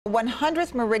The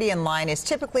 100th Meridian line is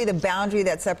typically the boundary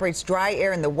that separates dry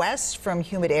air in the west from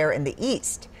humid air in the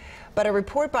east. But a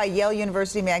report by Yale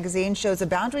University magazine shows the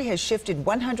boundary has shifted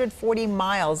 140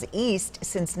 miles east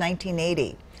since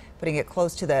 1980, putting it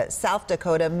close to the South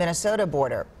Dakota-Minnesota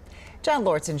border. John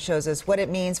Lauritsen shows us what it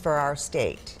means for our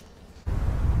state.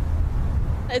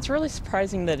 It's really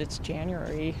surprising that it's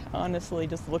January, honestly,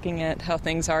 just looking at how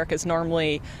things are, because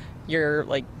normally your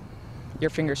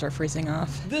fingers are freezing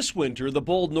off. This winter, the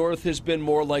bold north has been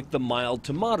more like the mild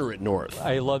to moderate north.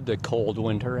 I loved a cold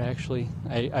winter, actually.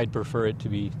 I'd prefer it to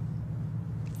be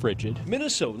frigid.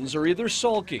 Minnesotans are either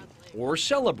sulking or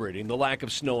celebrating the lack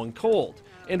of snow and cold.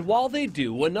 And while they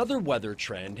do, another weather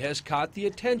trend has caught the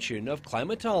attention of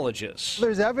climatologists.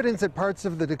 There's evidence that parts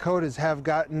of the Dakotas have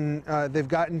they've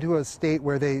gotten to a state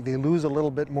where they lose a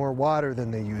little bit more water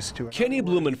than they used to. Kenny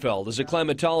Blumenfeld is a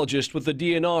climatologist with the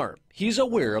DNR. He's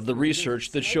aware of the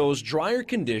research that shows drier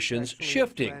conditions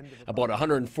shifting about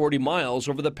 140 miles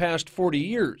over the past 40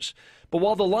 years. But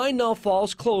while the line now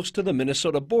falls close to the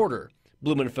Minnesota border,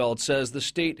 Blumenfeld says the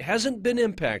state hasn't been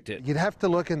impacted. You'd have to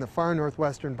look in the far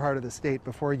northwestern part of the state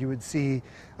before you would see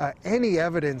any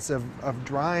evidence of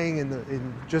drying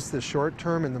in just the short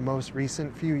term in the most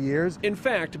recent few years. In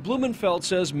fact, Blumenfeld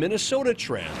says Minnesota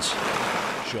trends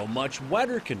show much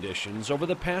wetter conditions over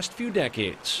the past few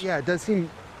decades. Yeah, it does seem,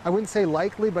 I wouldn't say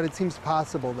likely, but it seems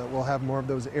possible that we'll have more of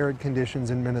those arid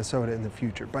conditions in Minnesota in the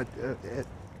future. But in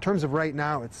terms of right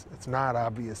now, it's not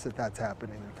obvious that that's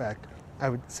happening. In fact, I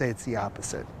would say it's the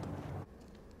opposite.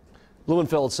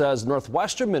 Blumenfeld says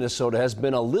northwestern Minnesota has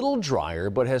been a little drier,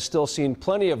 but has still seen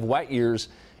plenty of wet years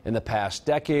in the past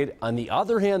decade. On the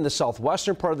other hand, the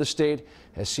southwestern part of the state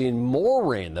has seen more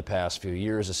rain the past few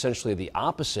years, essentially the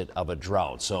opposite of a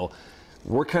drought. So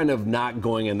we're kind of not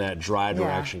going in that dry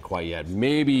direction quite yet.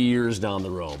 Maybe years down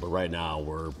the road, but right now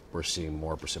we're seeing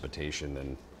more precipitation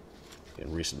than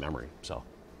in recent memory. So,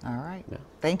 all right. Yeah.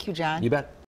 Thank you, John. You bet.